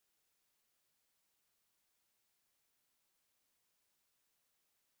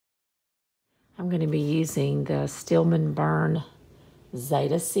I'm going to be using the Stillman Burn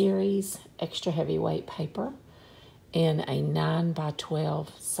Zeta series extra heavyweight paper in a 9 by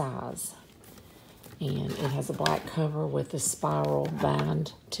 12 size. And it has a black cover with a spiral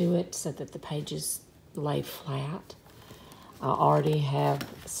bind to it so that the pages lay flat. I already have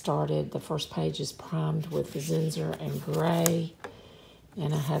started, the first page is primed with Zinsser and gray.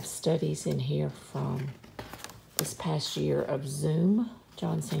 And I have studies in here from this past year of Zoom,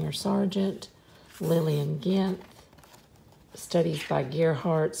 John Singer Sargent, Lillian Ginth. Studies by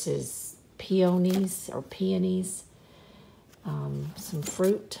Gerhardt's is Peonies or Peonies. Some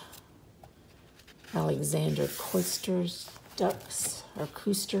fruit. Alexander Koister's Ducks or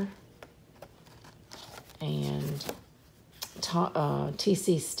Kuster. And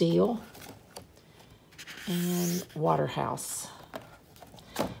T.C. Steele. And Waterhouse.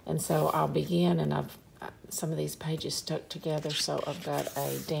 And so I'll begin, and some of these pages stuck together, so I've got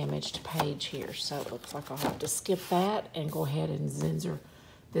a damaged page here. So it looks like I'll have to skip that and go ahead and Zinsser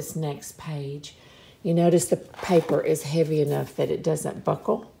this next page. You notice the paper is heavy enough that it doesn't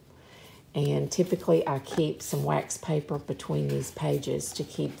buckle. And typically I keep some wax paper between these pages to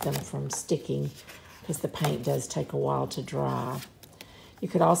keep them from sticking because the paint does take a while to dry. You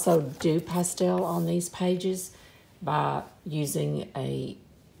could also do pastel on these pages by using a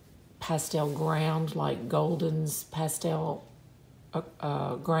pastel ground like Golden's pastel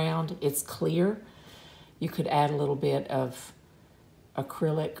ground. It's clear. You could add a little bit of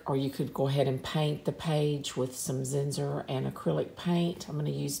acrylic, or you could go ahead and paint the page with some Zinsser and acrylic paint. I'm going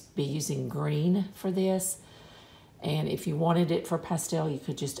to be using green for this. And if you wanted it for pastel, you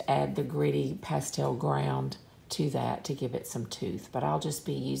could just add the gritty pastel ground to that to give it some tooth. But I'll just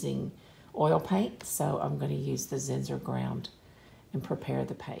be using oil paint, so I'm going to use the Zinsser ground and prepare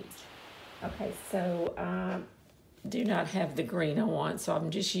the page. Okay, so I do not have the green I want, so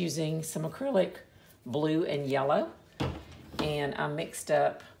I'm just using some acrylic blue and yellow. And I mixed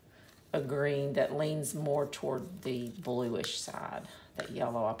up a green that leans more toward the bluish side. That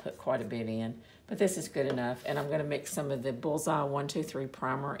yellow I put quite a bit in, but this is good enough. And I'm going to mix some of the Bullseye 123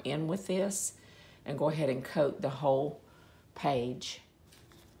 primer in with this and go ahead and coat the whole page.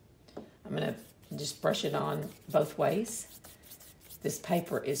 I'm going to just brush it on both ways. This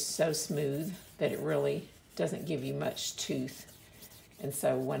paper is so smooth that it really doesn't give you much tooth. And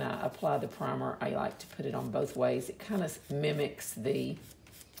so when I apply the primer, I like to put it on both ways. It kind of mimics the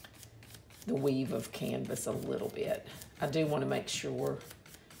weave of canvas a little bit. I do want to make sure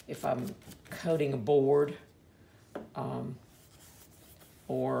if I'm coating a board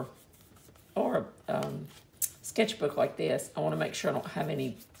or a sketchbook like this, I want to make sure I don't have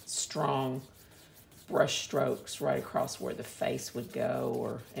any strong brush strokes right across where the face would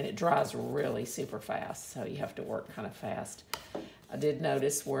go, and it dries really super fast, so you have to work kind of fast. I did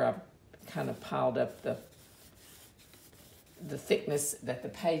notice where I kind of piled up the thickness that the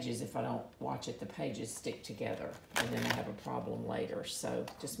pages, if I don't watch it, the pages stick together, and then I have a problem later. So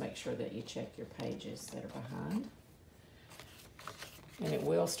just make sure that you check your pages that are behind. And it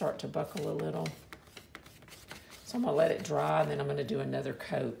will start to buckle a little. So I'm gonna let it dry, and then I'm gonna do another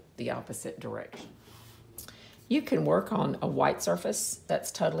coat the opposite direction. You can work on a white surface.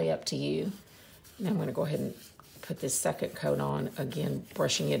 That's totally up to you. And I'm gonna go ahead and put this second coat on, again,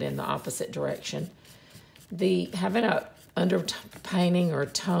 brushing it in the opposite direction. Having a underpainting or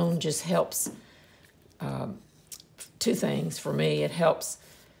tone just helps two things for me. It helps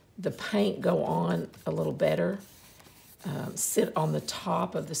the paint go on a little better, sit on the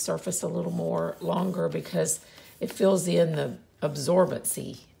top of the surface a little more longer because it fills in the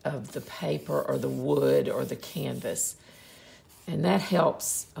absorbency of the paper or the wood or the canvas. And that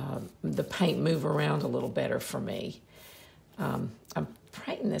helps the paint move around a little better for me. I'm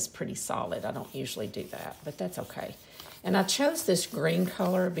painting this pretty solid. I don't usually do that, but that's okay. And I chose this green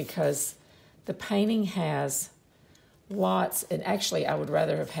color because the painting has lots, and actually I would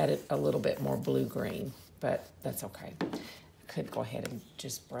rather have had it a little bit more blue-green, but that's okay. I could go ahead and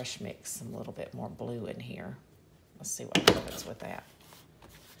just brush mix some little bit more blue in here. Let's see what happens with that.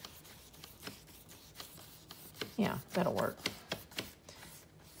 Yeah, that'll work.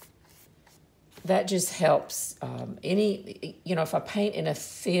 That just helps if I paint in a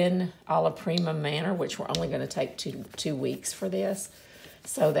thin alla prima manner, which we're only going to take two weeks for this,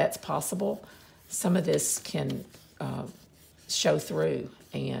 so that's possible. Some of this can show through,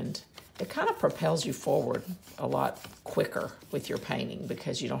 and it kind of propels you forward a lot quicker with your painting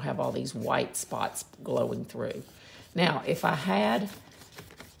because you don't have all these white spots glowing through. Now, if I had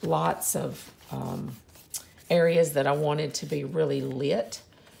lots of areas that I wanted to be really lit,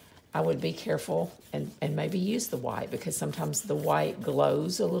 I would be careful and maybe use the white, because sometimes the white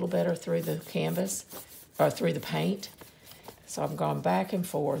glows a little better through the canvas or through the paint. So I'm going back and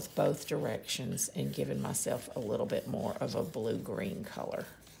forth both directions and giving myself a little bit more of a blue-green color.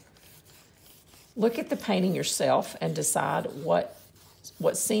 Look at the painting yourself and decide what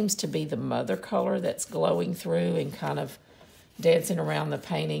seems to be the mother color that's glowing through and kind of dancing around the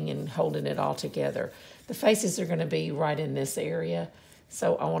painting and holding it all together. The faces are going to be right in this area,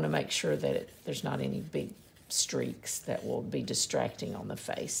 so I want to make sure that there's not any big streaks that will be distracting on the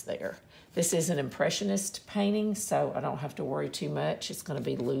face there. This is an Impressionist painting, so I don't have to worry too much. It's going to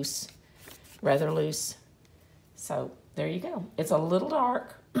be loose, rather loose. So there you go. It's a little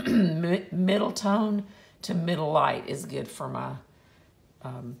dark. Middle tone to middle light is good for my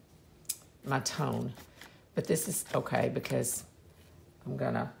my tone. But this is okay because I'm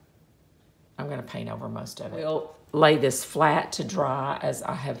gonna paint over most of it. We'll lay this flat to dry, as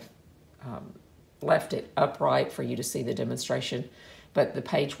I have left it upright for you to see the demonstration, but the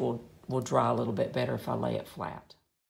page will dry a little bit better if I lay it flat.